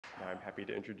I'm happy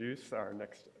to introduce our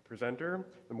next presenter,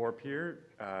 Limor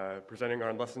presenting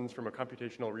on lessons from a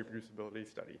computational reproducibility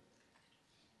study.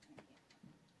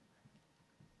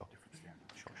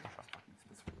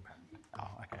 Oh,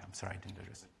 okay, I'm sorry, I didn't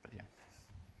address it, but yeah.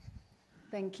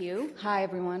 Thank you. Hi,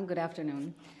 everyone. Good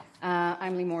afternoon.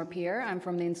 I'm Limor. I'm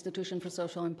from the Institution for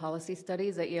Social and Policy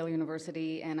Studies at Yale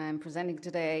University, and I'm presenting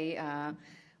today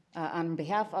on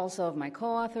behalf also of my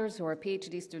co-authors who are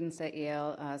PhD students at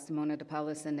Yale, Simona De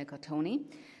Paolis and Nick Ottoni.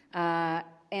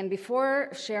 And before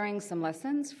sharing some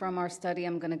lessons from our study,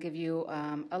 I'm going to give you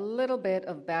a little bit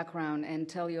of background and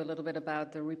tell you a little bit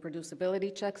about the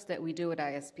reproducibility checks that we do at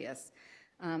ISPS.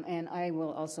 And I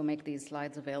will also make these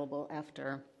slides available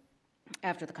after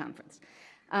the conference.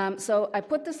 So I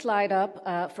put the slide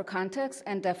up for context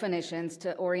and definitions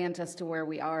to orient us to where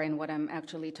we are and what I'm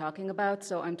actually talking about.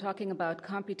 So I'm talking about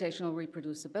computational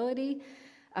reproducibility.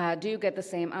 Do you get the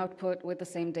same output with the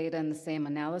same data and the same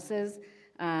analysis?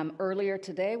 Earlier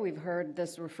today, we've heard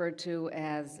this referred to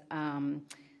as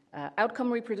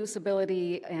outcome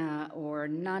reproducibility or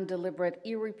non-deliberate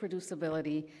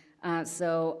irreproducibility.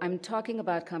 So I'm talking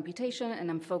about computation and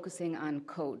I'm focusing on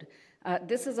code.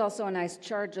 This is also a nice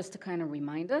chart just to kind of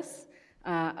remind us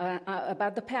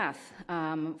about the path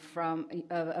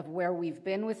of where we've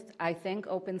been with, I think,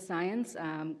 open science,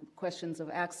 questions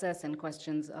of access and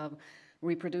questions of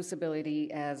reproducibility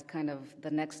as kind of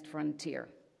the next frontier.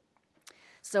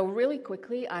 So really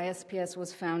quickly, ISPS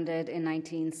was founded in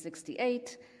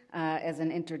 1968 as an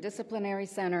interdisciplinary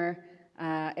center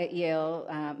at Yale,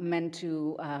 meant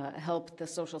to help the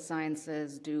social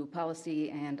sciences do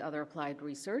policy and other applied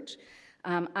research.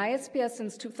 ISPS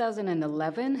since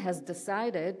 2011 has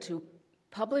decided to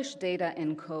publish data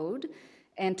in code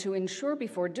and to ensure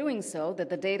before doing so that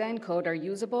the data in code are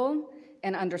usable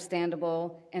and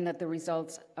understandable and that the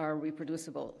results are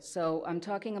reproducible. So I'm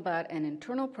talking about an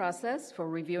internal process for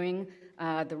reviewing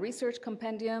the research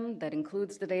compendium that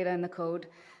includes the data in the code.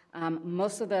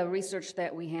 Most of the research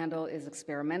that we handle is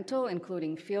experimental,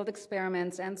 including field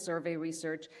experiments and survey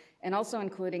research, and also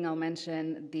including, I'll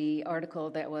mention, the article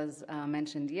that was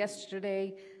mentioned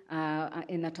yesterday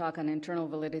in the talk on internal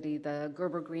validity, the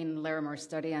Gerber-Green-Larimer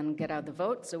study on Get Out the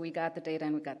Vote. So we got the data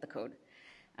and we got the code,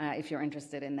 if you're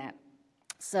interested in that.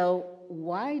 So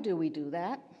why do we do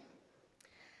that?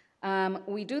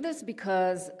 We do this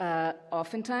because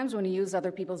oftentimes when you use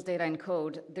other people's data in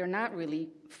code, they're not really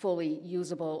fully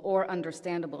usable or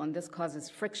understandable, and this causes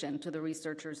friction to the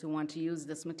researchers who want to use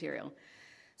this material.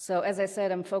 So as I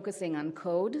said, I'm focusing on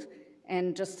code,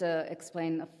 and just to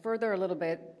explain further a little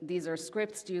bit, these are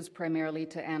scripts used primarily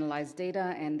to analyze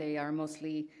data, and they are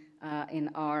mostly in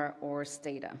R or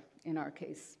Stata in our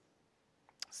case.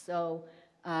 So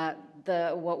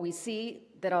what we see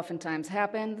that oftentimes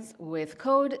happens with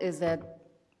code is that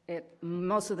it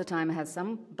most of the time has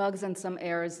some bugs and some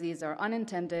errors. These are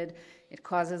unintended, it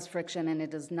causes friction, and it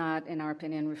does not, in our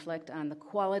opinion, reflect on the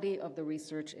quality of the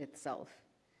research itself.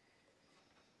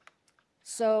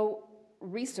 So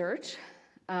research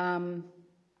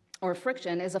or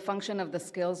friction is a function of the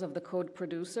skills of the code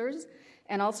producers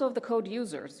and also of the code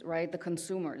users, right, the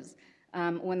consumers.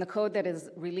 When the code that is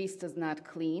released is not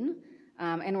clean,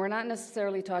 and we're not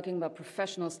necessarily talking about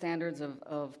professional standards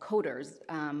of coders,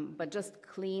 but just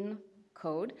clean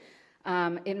code,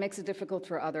 it makes it difficult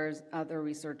for other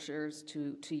researchers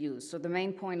to use. So the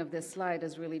main point of this slide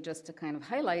is really just to kind of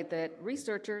highlight that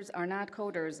researchers are not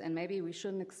coders, and maybe we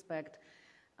shouldn't expect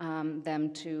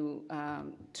them to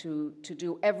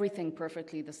do everything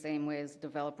perfectly the same way as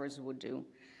developers would do.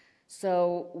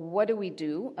 So what do we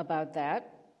do about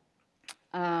that?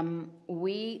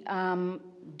 We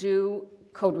do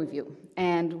code review.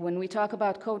 And when we talk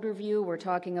about code review, we're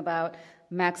talking about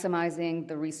maximizing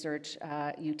the research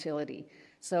utility.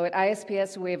 So at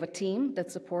ISPS, we have a team that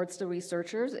supports the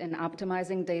researchers in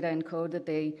optimizing data and code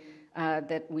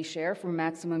that we share for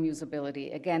maximum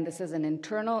usability. Again, this is an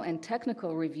internal and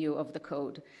technical review of the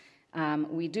code.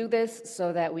 We do this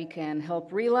so that we can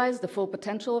help realize the full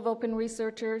potential of open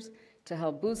researchers, to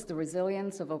help boost the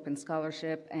resilience of open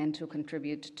scholarship, and to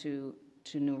contribute to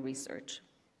new research.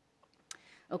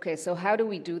 Okay, so how do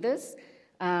we do this?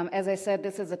 As I said,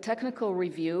 this is a technical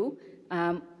review.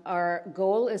 Our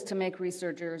goal is to make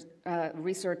research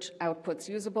outputs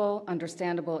usable,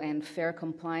 understandable, and FAIR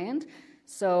compliant.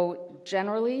 So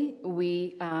generally,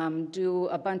 we do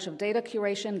a bunch of data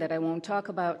curation that I won't talk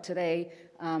about today,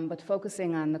 but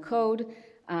focusing on the code.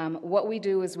 What we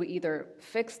do is we either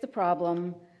fix the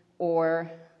problem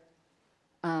or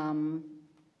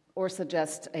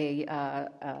suggest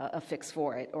a fix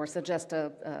for it, or suggest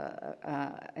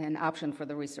an option for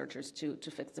the researchers to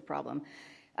fix the problem.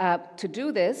 To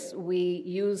do this, we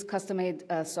use custom-made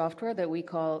software that we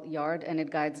call YARD, and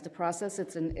it guides the process.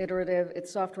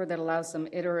 It's software that allows some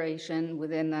iteration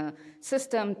within the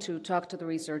system to talk to the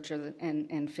researcher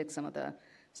and fix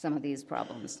some of these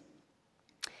problems.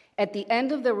 At the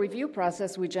end of the review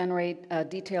process, we generate a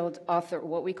detailed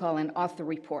what we call an author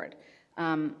report.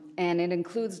 And it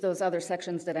includes those other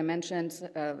sections that I mentioned,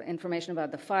 information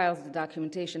about the files, the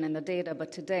documentation, and the data,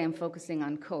 but today I'm focusing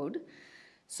on code.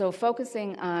 So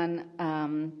focusing on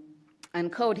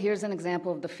code, here's an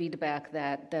example of the feedback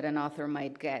that an author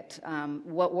might get.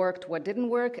 What worked, what didn't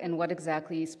work, and what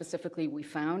exactly specifically we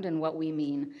found and what we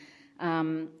mean.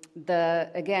 Again,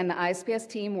 the ISPS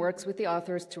team works with the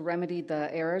authors to remedy the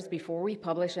errors before we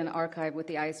publish and archive with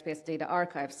the ISPS data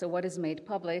archive. So what is made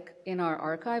public in our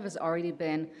archive has already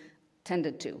been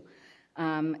tended to.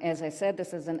 As I said,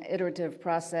 this is an iterative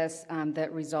process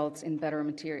that results in better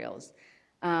materials.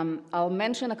 I'll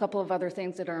mention a couple of other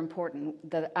things that are important.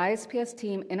 The ISPS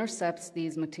team intercepts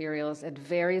these materials at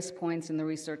various points in the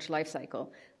research lifecycle.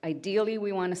 Ideally,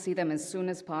 we want to see them as soon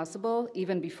as possible,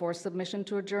 even before submission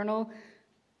to a journal.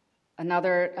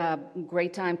 Another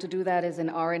great time to do that is in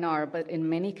R&R, but in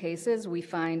many cases, we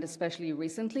find, especially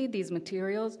recently, these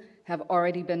materials have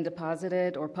already been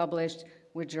deposited or published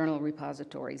with journal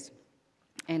repositories,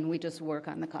 and we just work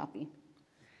on the copy.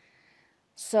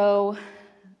 So,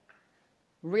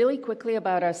 really quickly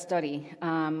about our study.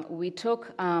 We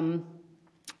took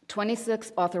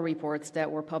 26 author reports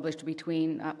that were published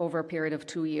over a period of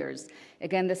 2 years.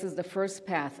 Again, this is the first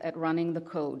path at running the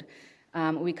code.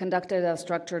 We conducted a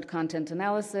structured content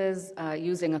analysis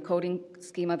using a coding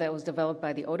schema that was developed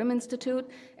by the Odum Institute,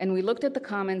 and we looked at the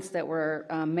comments that were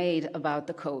made about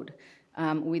the code.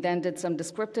 We then did some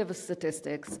descriptive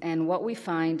statistics, and what we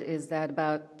find is that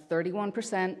about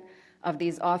 31% of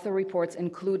these author reports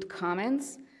include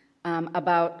comments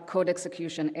about code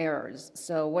execution errors.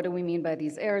 So what do we mean by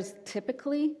these errors?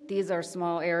 Typically, these are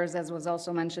small errors, as was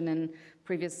also mentioned in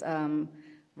previous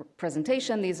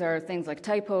presentation. These are things like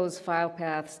typos, file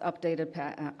paths, updated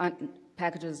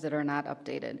packages that are not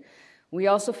updated. We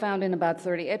also found in about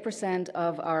 38%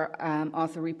 of our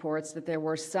author reports that there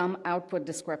were some output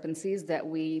discrepancies that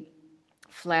we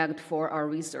flagged for our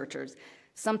researchers.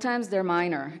 Sometimes they're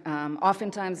minor.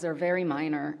 Oftentimes they're very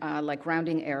minor, like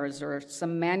rounding errors or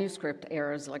some manuscript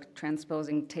errors, like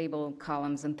transposing table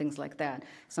columns and things like that.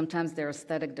 Sometimes there are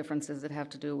aesthetic differences that have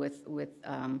to do with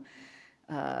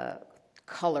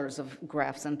colors of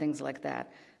graphs and things like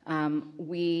that.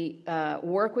 We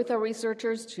work with our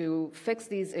researchers to fix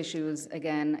these issues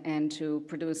again and to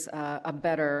produce a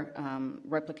better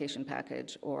replication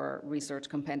package or research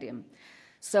compendium.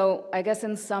 So I guess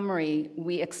in summary,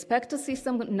 we expect to see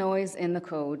some noise in the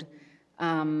code.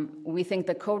 We think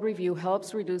that code review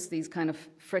helps reduce these kind of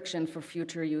friction for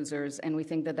future users, and we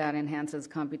think that that enhances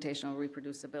computational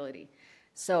reproducibility.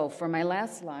 So for my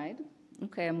last slide,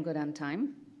 okay, I'm good on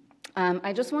time.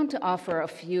 I just want to offer a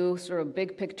few sort of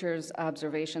big pictures,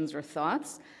 observations, or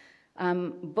thoughts,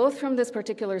 both from this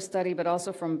particular study, but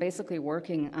also from basically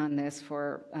working on this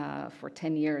for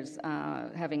 10 years,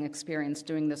 having experience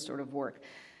doing this sort of work.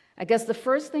 I guess the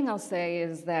first thing I'll say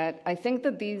is that I think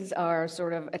that these are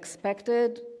sort of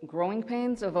expected growing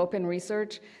pains of open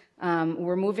research.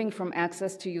 We're moving from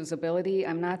access to usability.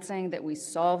 I'm not saying that we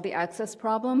solve the access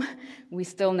problem. We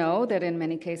still know that in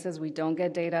many cases we don't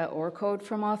get data or code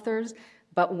from authors,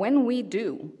 but when we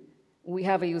do, we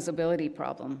have a usability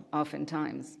problem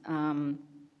oftentimes.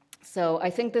 So I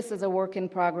think this is a work in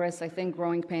progress. I think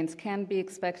growing pains can be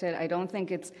expected. I don't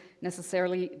think it's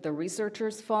necessarily the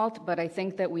researcher's fault, but I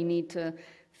think that we need to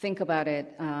think about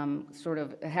it, sort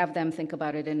of have them think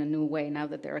about it in a new way now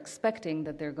that they're expecting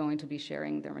that they're going to be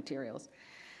sharing their materials.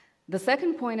 The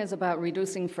second point is about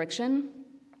reducing friction.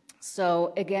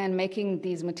 So again, making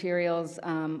these materials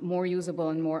more usable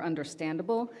and more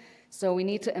understandable. So we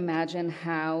need to imagine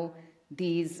how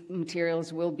these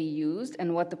materials will be used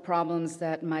and what the problems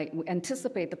that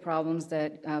anticipate the problems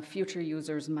that future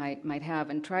users might have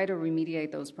and try to remediate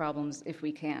those problems if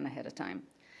we can ahead of time.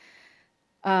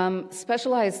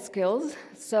 Specialized skills.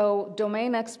 So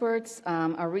domain experts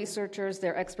are researchers,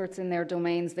 they're experts in their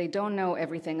domains. They don't know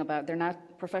everything they're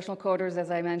not professional coders, as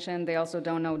I mentioned. They also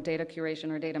don't know data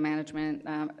curation or data management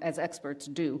as experts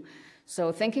do.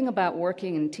 So thinking about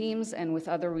working in teams and with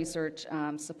other research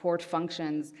support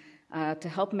functions to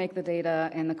help make the data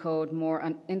and the code more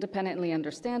independently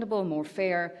understandable, more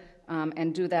fair,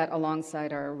 and do that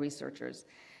alongside our researchers.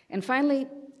 And finally,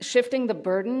 shifting the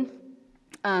burden.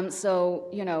 So,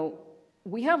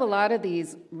 we have a lot of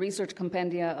these research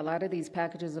compendia, a lot of these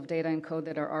packages of data and code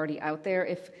that are already out there.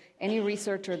 If any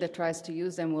researcher that tries to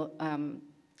use them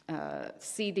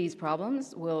see these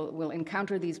problems, will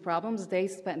encounter these problems,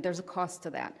 there's a cost to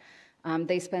that.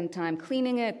 They spend time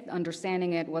cleaning it,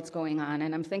 understanding it, what's going on,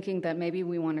 and I'm thinking that maybe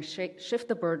we want to shift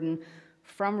the burden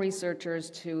from researchers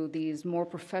to these more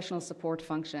professional support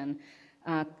function,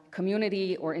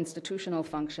 community or institutional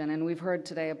function, and we've heard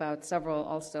today about several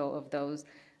also of those,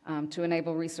 to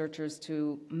enable researchers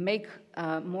to make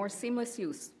more seamless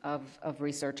use of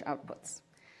research outputs.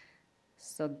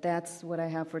 So that's what I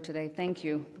have for today. Thank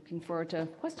you. Looking forward to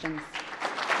questions.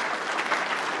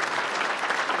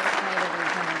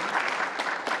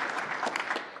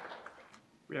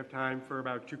 We have time for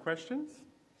about 2 questions.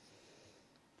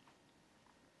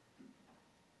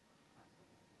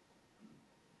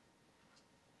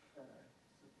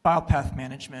 File path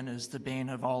management is the bane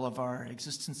of all of our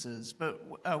existences. But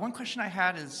one question I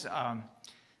had is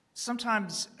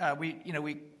sometimes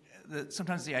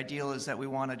sometimes the ideal is that we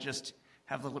want to just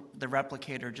have the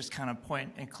replicator just kind of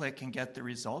point and click and get the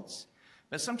results.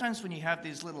 But sometimes when you have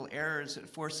these little errors, it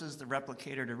forces the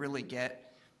replicator to really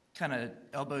get kind of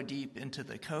elbow deep into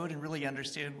the code and really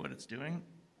understand what it's doing.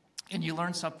 And you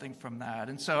learn something from that.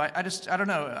 And so I don't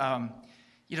know,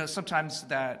 sometimes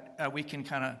that we can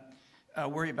kind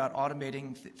of worry about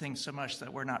automating things so much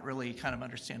that we're not really kind of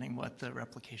understanding what the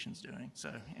replication's doing.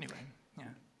 So anyway, yeah.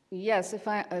 Yes,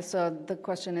 so the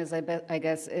question is, I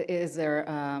guess, is there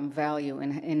value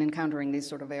in encountering these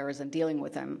sort of errors and dealing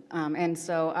with them? And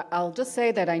so I'll just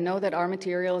say that I know that our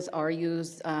materials are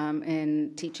used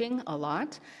in teaching a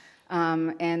lot.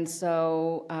 And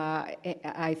so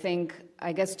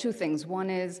I guess 2 things. One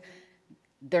is,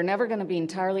 they're never going to be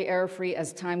entirely error-free.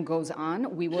 As time goes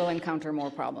on, we will encounter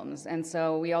more problems. And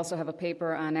so we also have a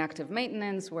paper on active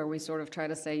maintenance where we sort of try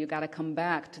to say you got to come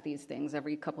back to these things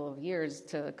every couple of years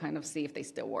to kind of see if they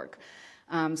still work.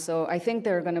 So I think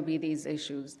there are going to be these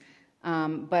issues.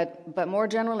 But more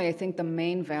generally, I think the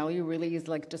main value really is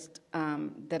like just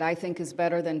that I think is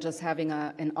better than just having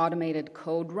an automated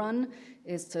code run,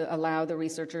 is to allow the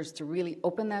researchers to really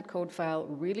open that code file,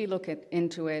 really look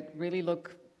into it, really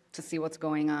look to see what's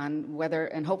going on,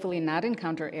 and hopefully not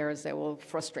encounter errors that will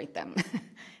frustrate them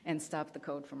and stop the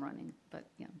code from running. But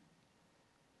yeah.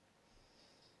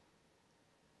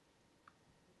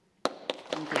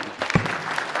 Thank you.